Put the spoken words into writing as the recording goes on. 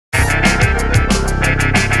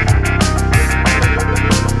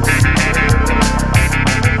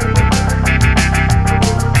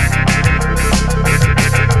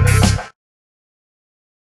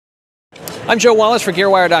I'm Joe Wallace for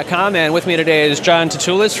GearWire.com, and with me today is John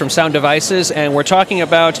Tatulis from Sound Devices, and we're talking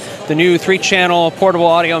about the new 3-channel portable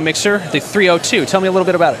audio mixer, the 302. Tell me a little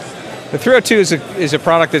bit about it. The 302 is a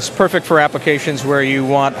product that's perfect for applications where you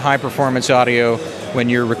want high-performance audio when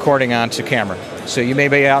you're recording onto camera. So you may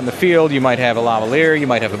be out in the field, you might have a lavalier, you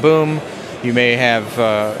might have a boom, you may have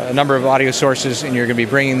a number of audio sources, and you're going to be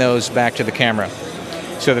bringing those back to the camera.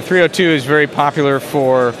 So the 302 is very popular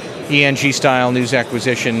for ENG-style news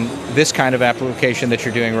acquisition, this kind of application that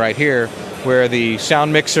you're doing right here, where the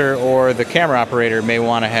sound mixer or the camera operator may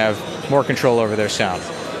want to have more control over their sound.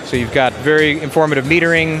 So you've got very informative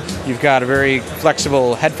metering, you've got a very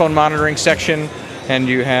flexible headphone monitoring section, and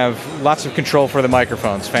you have lots of control for the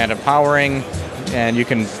microphones, phantom powering, and you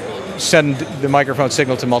can send the microphone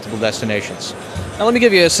signal to multiple destinations. Now let me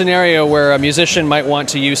give you a scenario where a musician might want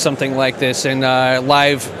to use something like this in a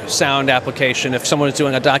live sound application. If someone is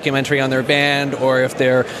doing a documentary on their band, or if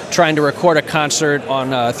they're trying to record a concert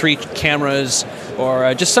on 3 cameras,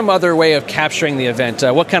 or just some other way of capturing the event,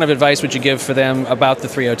 what kind of advice would you give for them about the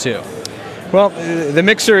 302? Well, the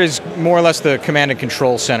mixer is more or less the command and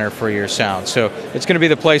control center for your sound. So it's going to be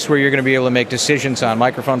the place where you're going to be able to make decisions on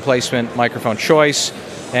microphone placement, microphone choice,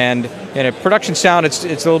 and in a production sound, it's a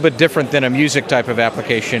little bit different than a music type of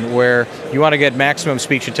application where you want to get maximum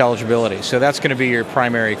speech intelligibility. So that's going to be your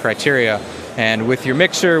primary criteria. And with your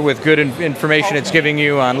mixer, with good information it's giving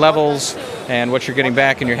you on levels and what you're getting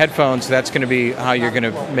back in your headphones, that's going to be how you're going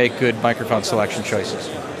to make good microphone selection choices.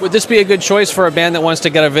 Would this be a good choice for a band that wants to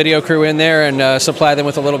get a video crew in there and supply them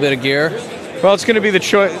with a little bit of gear? Well, it's going to be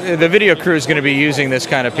the video crew is going to be using this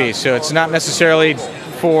kind of piece. So it's not necessarily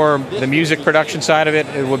for the music production side of it.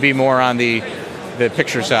 It would be more on the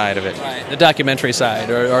picture side of it. Right, the documentary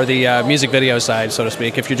side, or the music video side, so to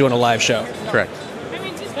speak, if you're doing a live show. Correct.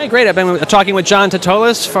 Hey, great. I've been talking with John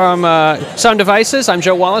Tatulis from Sound Devices. I'm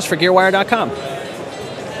Joe Wallace for GearWire.com.